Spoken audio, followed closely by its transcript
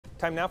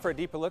Time now for a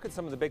deeper look at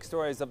some of the big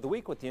stories of the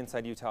week with the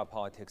Inside Utah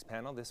Politics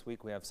panel. This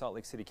week we have Salt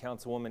Lake City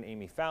Councilwoman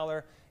Amy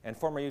Fowler and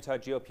former Utah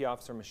GOP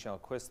officer Michelle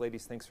Quist.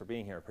 Ladies, thanks for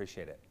being here.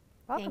 Appreciate it.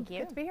 Welcome. Thank you.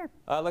 Good to be here.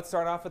 Let's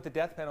start off with the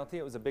death penalty.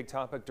 It was a big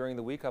topic during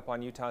the week up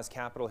on Utah's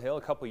Capitol Hill.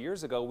 A couple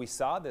years ago, we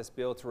saw this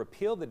bill to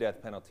repeal the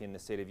death penalty in the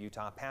state of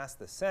Utah pass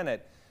the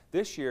Senate.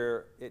 This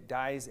year, it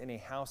dies in a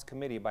House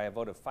committee by a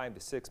vote of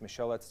 5-6.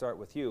 Michelle, let's start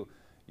with you.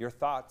 Your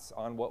thoughts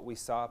on what we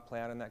saw play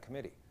out in that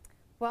committee?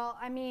 Well,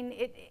 I mean,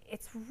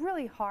 it's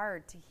really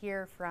hard to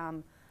hear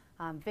from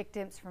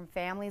victims, from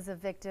families of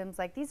victims.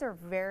 Like, these are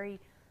very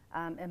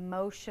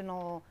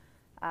emotional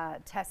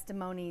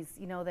testimonies,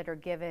 you know, that are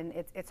given.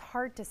 It's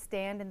hard to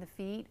stand in the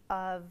feet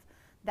of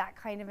that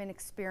kind of an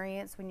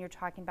experience when you're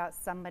talking about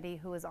somebody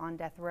who is on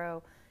death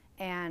row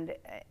and,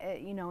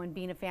 you know, and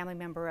being a family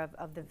member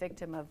of the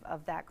victim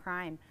of that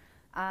crime.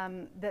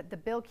 The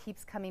bill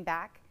keeps coming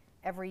back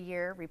every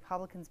year.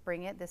 Republicans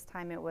bring it. This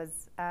time it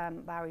was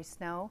Lowry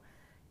Snow.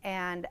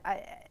 And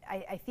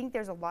I think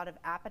there's a lot of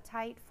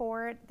appetite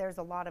for it. There's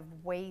a lot of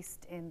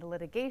waste in the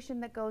litigation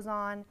that goes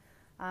on.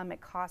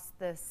 It costs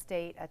the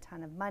state a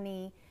ton of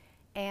money,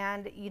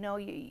 and you know,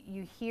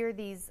 you hear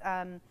these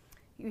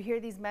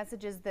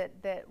messages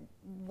that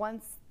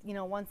once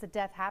a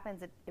death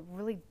happens, it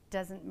really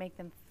doesn't make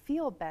them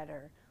feel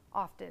better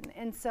often,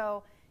 and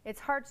so it's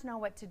hard to know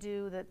what to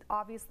do. That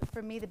obviously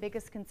for me the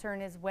biggest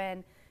concern is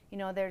when, you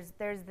know, there's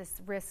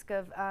this risk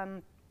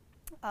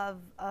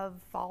of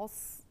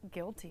false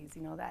guilties.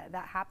 You know,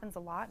 that happens a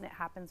lot, and it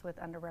happens with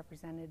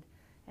underrepresented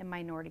and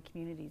minority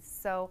communities.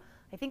 So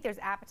I think there's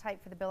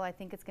appetite for the bill. I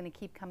think it's going to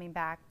keep coming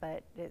back,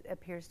 but it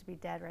appears to be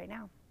dead right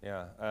now.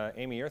 Yeah.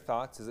 Amy, your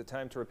thoughts? Is it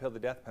time to repeal the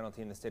death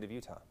penalty in the state of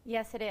Utah?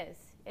 Yes, it is.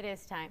 It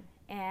is time.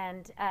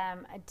 And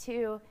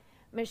to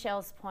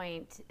Michelle's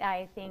point,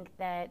 I think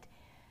that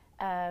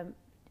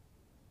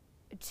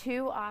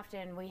too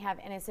often we have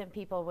innocent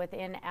people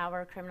within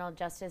our criminal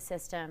justice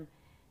system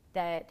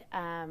that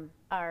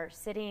are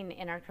sitting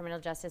in our criminal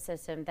justice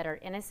system that are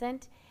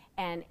innocent,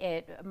 and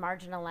it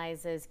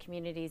marginalizes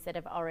communities that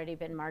have already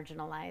been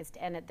marginalized.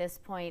 And at this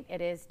point,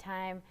 it is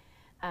time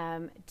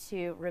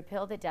to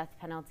repeal the death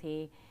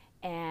penalty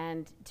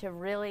and to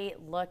really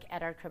look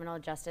at our criminal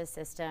justice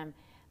system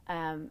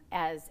and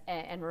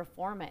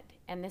reform it.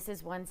 And this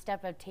is one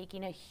step of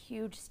taking a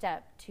huge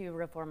step to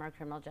reform our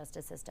criminal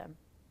justice system.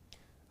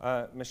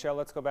 Michelle,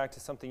 let's go back to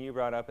something you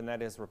brought up, and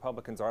that is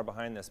Republicans are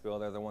behind this bill.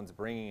 They're the ones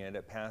bringing it.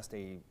 It passed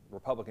a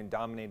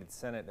Republican-dominated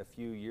Senate a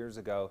few years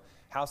ago.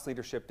 House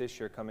leadership this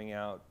year coming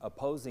out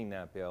opposing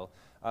that bill.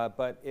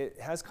 But it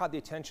has caught the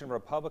attention of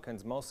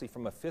Republicans mostly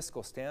from a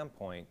fiscal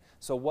standpoint.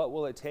 So what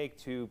will it take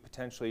to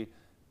potentially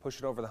push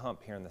it over the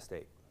hump here in the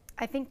state?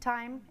 I think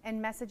time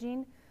and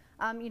messaging.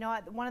 You know,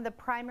 one of the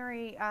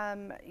primary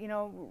you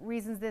know,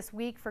 reasons this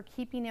week for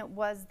keeping it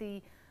was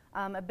the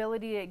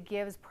ability it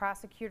gives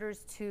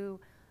prosecutors to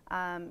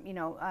you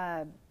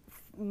know,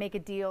 make a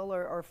deal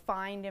or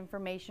find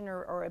information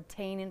or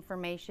obtain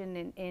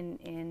information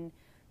in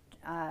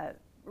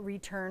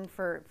return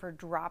for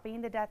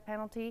dropping the death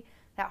penalty.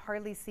 That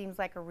hardly seems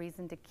like a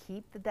reason to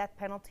keep the death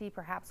penalty.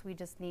 Perhaps we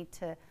just need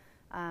to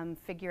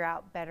figure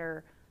out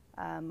better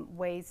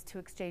ways to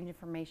exchange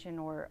information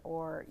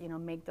or you know,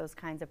 make those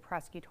kinds of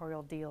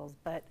prosecutorial deals.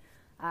 But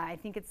I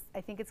think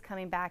it's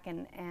coming back,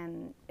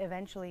 and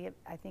eventually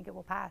I think it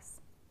will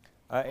pass.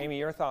 Amy,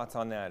 your thoughts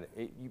on that?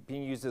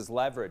 Being used as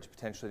leverage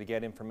potentially to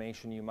get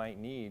information you might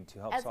need to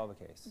help solve a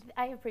case.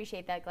 I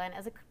appreciate that, Glenn.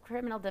 As a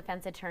criminal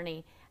defense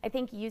attorney, I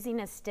think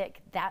using a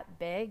stick that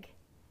big,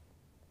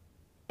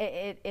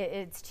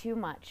 it's too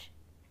much,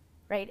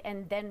 right?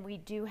 And then we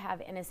do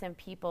have innocent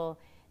people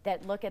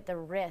that look at the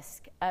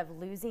risk of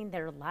losing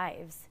their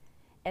lives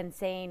and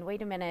saying,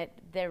 wait a minute,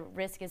 the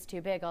risk is too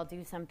big, I'll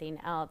do something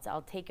else,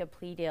 I'll take a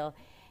plea deal.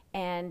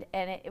 And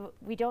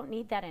we don't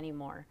need that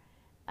anymore.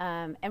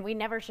 And we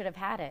never should have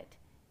had it.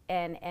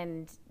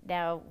 And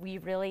now we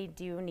really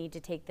do need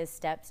to take the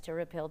steps to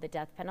repeal the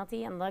death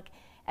penalty and look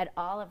at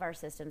all of our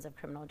systems of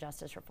criminal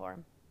justice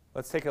reform.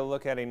 Let's take a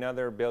look at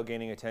another bill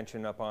gaining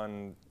attention up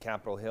on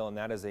Capitol Hill, and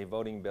that is a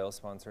voting bill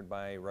sponsored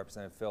by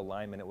Representative Phil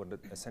Lyman. It would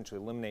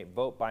essentially eliminate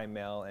vote by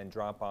mail and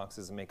drop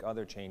boxes and make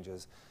other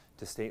changes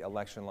to state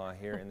election law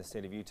here in the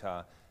state of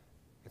Utah.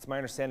 It's my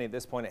understanding at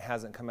this point it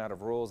hasn't come out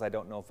of rules. I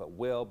don't know if it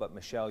will, but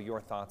Michelle,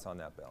 your thoughts on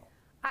that bill?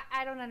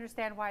 I don't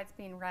understand why it's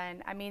being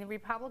run. I mean,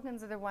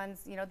 Republicans are the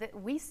ones, you know, that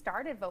we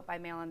started vote by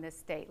mail in this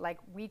state. Like,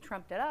 we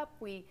trumped it up,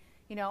 you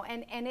know,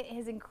 and it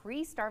has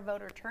increased our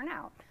voter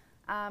turnout.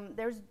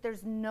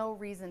 There's no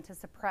reason to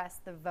suppress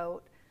the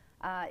vote.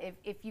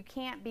 If you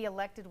can't be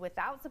elected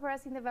without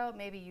suppressing the vote,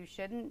 maybe you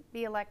shouldn't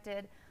be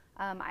elected.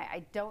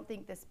 I don't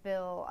think this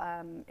bill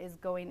is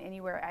going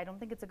anywhere. I don't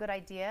think it's a good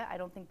idea. I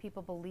don't think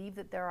people believe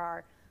that there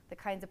are the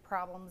kinds of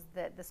problems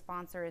that the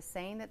sponsor is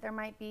saying that there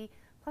might be.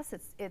 Plus,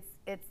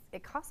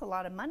 it costs a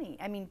lot of money.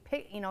 I mean,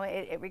 you know,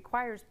 it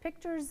requires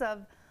pictures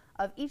of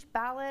each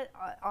ballot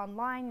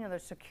online. You know,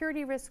 there's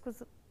security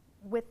risks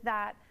with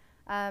that.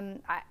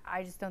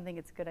 I just don't think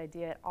it's a good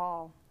idea at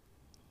all.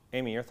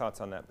 Amy, your thoughts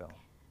on that bill?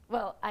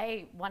 Well,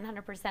 I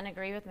 100%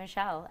 agree with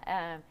Michelle.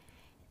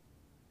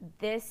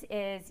 this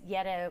is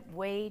yet a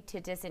way to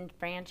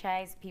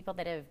disenfranchise people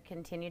that have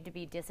continued to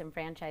be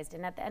disenfranchised.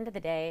 And at the end of the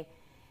day,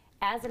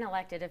 as an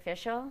elected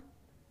official,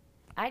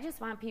 I just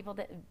want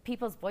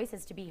people's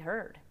voices to be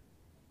heard.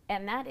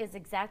 And that is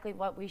exactly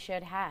what we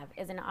should have,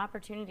 is an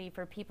opportunity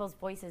for people's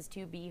voices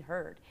to be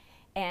heard.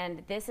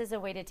 And this is a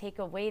way to take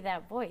away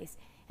that voice.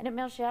 And to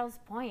Michelle's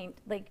point,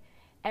 like,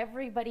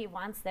 everybody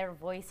wants their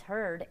voice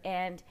heard,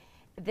 and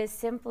this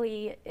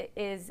simply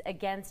is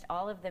against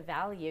all of the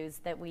values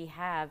that we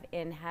have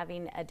in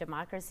having a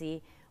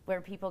democracy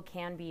where people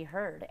can be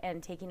heard,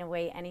 and taking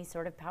away any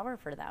sort of power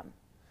for them.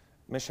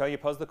 Michelle, you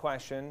posed the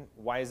question,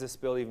 why is this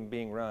bill even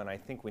being run? I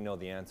think we know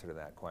the answer to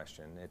that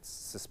question. It's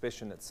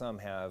suspicion that some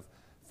have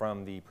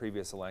from the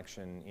previous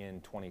election in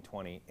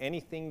 2020.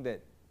 Anything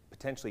that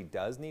potentially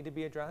does need to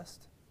be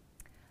addressed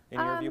in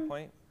your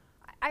viewpoint?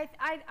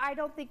 I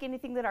don't think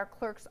anything that our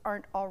clerks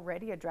aren't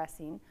already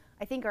addressing.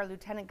 I think our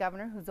lieutenant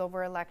governor, who's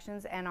over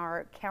elections, and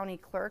our county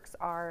clerks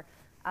are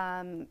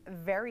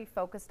very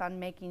focused on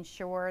making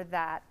sure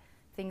that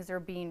things are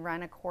being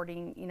run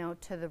according,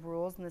 to the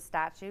rules and the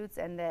statutes,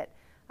 and that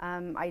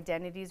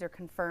identities are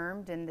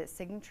confirmed and that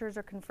signatures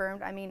are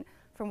confirmed. I mean,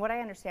 from what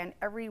I understand,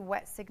 every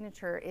wet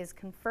signature is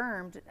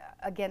confirmed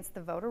against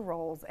the voter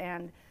rolls,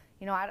 and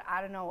I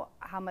don't know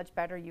how much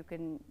better you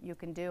can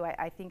do.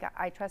 I think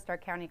I trust our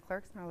county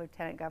clerks and our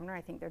lieutenant governor.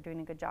 I think they're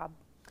doing a good job.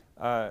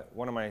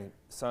 One of my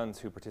sons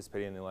who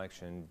participated in the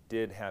election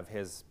did have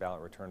his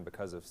ballot returned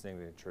because of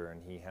signature,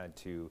 and he had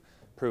to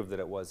prove that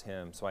it was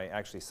him. So I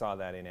actually saw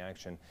that in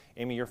action.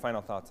 Amy, your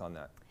final thoughts on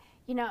that?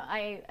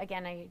 I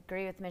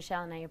agree with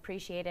Michelle, and I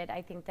appreciate it.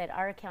 I think that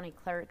our county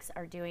clerks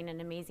are doing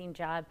an amazing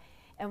job.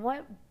 And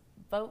what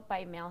vote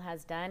by mail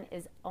has done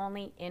is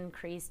only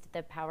increased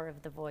the power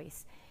of the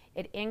voice.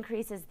 It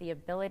increases the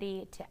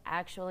ability to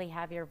actually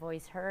have your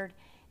voice heard.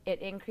 It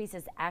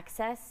increases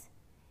access.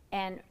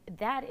 And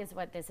that is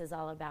what this is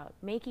all about,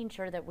 making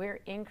sure that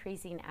we're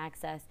increasing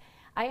access.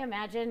 I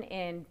imagine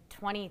in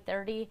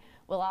 2030,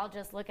 we'll all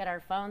just look at our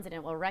phones and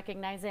it will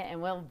recognize it,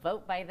 and we'll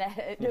vote by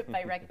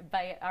that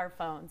by our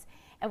phones.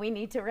 And we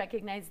need to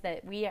recognize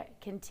that we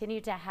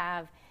continue to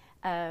have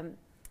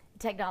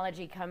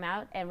technology come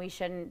out, and we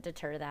shouldn't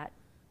deter that.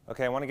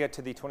 Okay, I want to get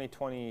to the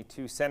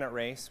 2022 Senate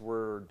race.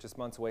 We're just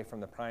months away from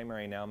the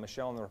primary now.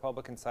 Michelle, on the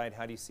Republican side,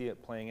 how do you see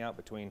it playing out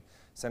between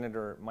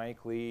Senator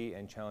Mike Lee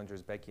and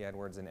challengers Becky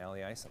Edwards and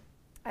Allie Isom?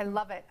 I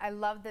love it. I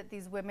love that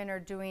these women are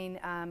doing,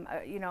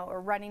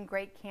 are running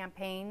great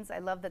campaigns. I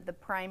love that the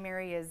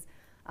primary is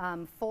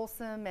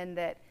fulsome, and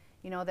that,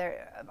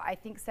 I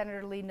think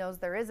Senator Lee knows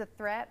there is a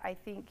threat. I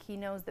think he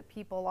knows that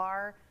people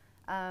are,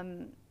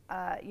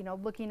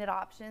 looking at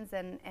options,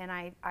 and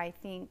I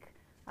think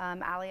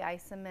Allie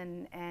Isom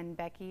and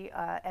Becky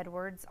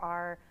Edwards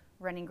are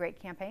running great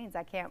campaigns.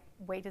 I can't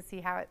wait to see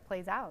how it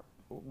plays out.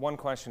 One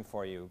question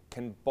for you.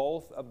 Can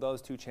both of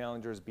those two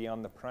challengers be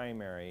on the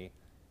primary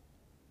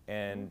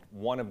and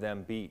one of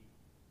them beat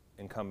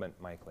incumbent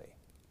Mike Lee?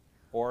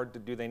 Or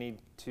do they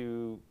need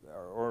to,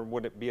 or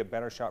would it be a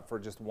better shot for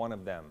just one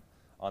of them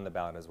on the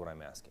ballot, is what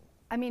I'm asking?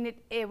 I mean,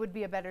 it would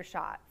be a better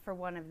shot for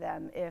one of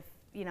them if,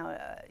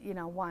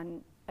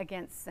 one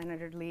against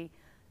Senator Lee.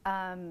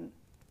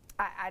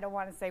 I don't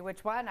want to say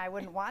which one. I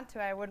wouldn't want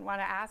to. I wouldn't want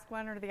to ask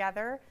one or the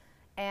other.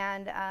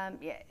 And,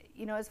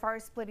 as far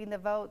as splitting the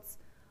votes,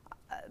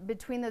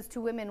 between those two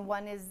women,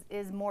 one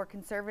is more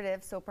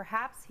conservative, so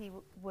perhaps he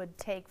would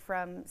take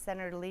from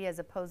Senator Lee as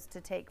opposed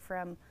to take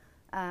from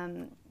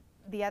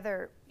the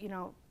other,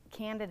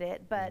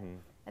 candidate, but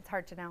it's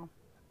hard to know.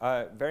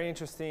 Very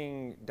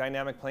interesting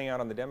dynamic playing out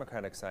on the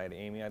Democratic side,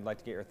 Amy. I'd like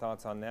to get your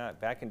thoughts on that.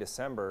 Back in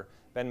December,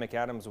 Ben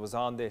McAdams was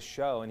on this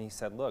show, and he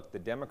said, look, the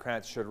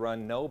Democrats should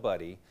run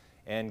nobody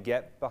and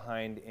get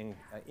behind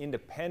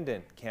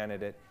independent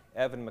candidate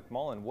Evan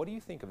McMullin. What do you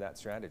think of that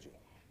strategy?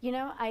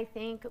 I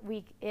think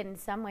in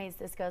some ways,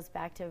 this goes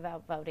back to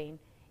about voting.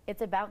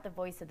 It's about the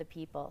voice of the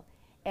people.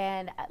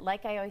 And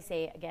like I always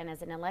say, again,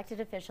 as an elected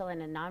official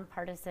in a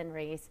nonpartisan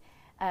race,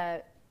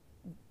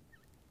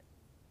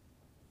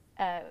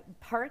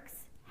 parks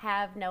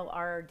have no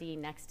RRD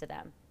next to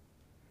them.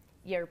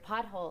 Your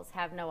potholes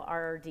have no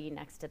RRD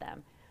next to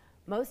them.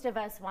 Most of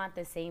us want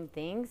the same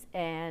things,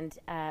 and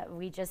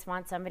we just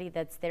want somebody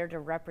that's there to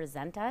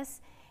represent us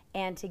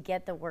and to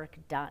get the work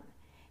done.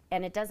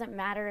 And it doesn't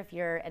matter if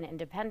you're an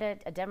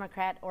independent, a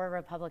Democrat, or a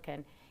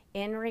Republican.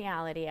 In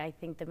reality, I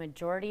think the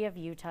majority of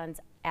Utahns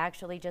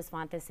actually just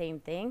want the same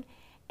thing,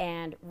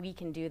 and we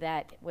can do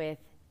that with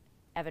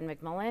Evan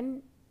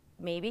McMullin,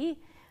 maybe,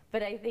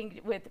 but I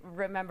think with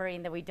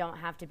remembering that we don't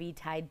have to be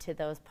tied to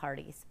those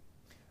parties.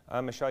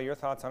 Michelle, your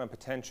thoughts on a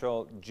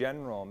potential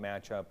general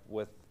matchup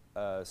with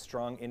a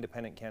strong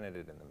independent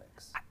candidate in the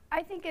mix?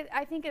 I think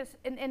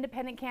an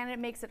independent candidate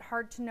makes it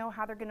hard to know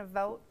how they're going to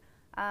vote.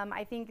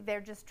 I think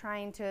they're just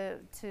trying to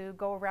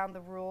go around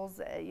the rules,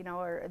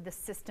 or the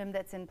system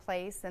that's in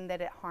place, and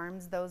that it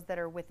harms those that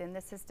are within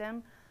the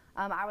system.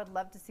 I would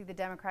love to see the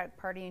Democratic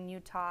Party in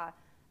Utah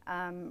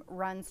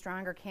run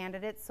stronger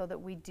candidates so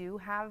that we do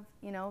have,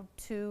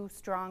 two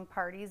strong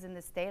parties in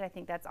the state. I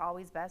think that's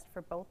always best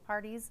for both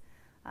parties.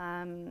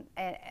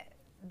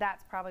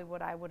 That's probably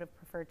what I would have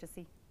preferred to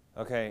see.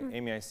 Okay,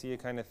 Amy, I see you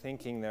kind of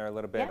thinking there a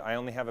little bit. Yep. I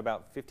only have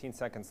about 15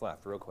 seconds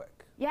left, real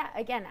quick. Yeah,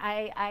 again,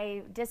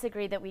 I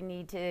disagree that we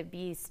need to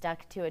be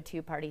stuck to a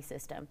two-party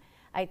system.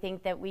 I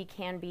think that we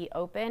can be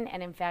open,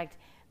 and in fact,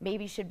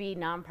 maybe should be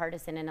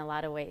nonpartisan in a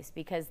lot of ways,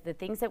 because the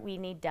things that we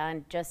need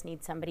done just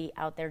need somebody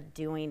out there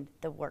doing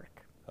the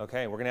work.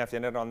 Okay, we're going to have to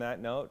end it on that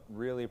note.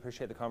 Really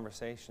appreciate the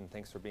conversation.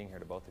 Thanks for being here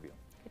to both of you.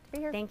 Good to be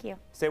here. Thank you.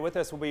 Stay with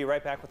us. We'll be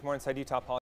right back with more Inside Utah Politics.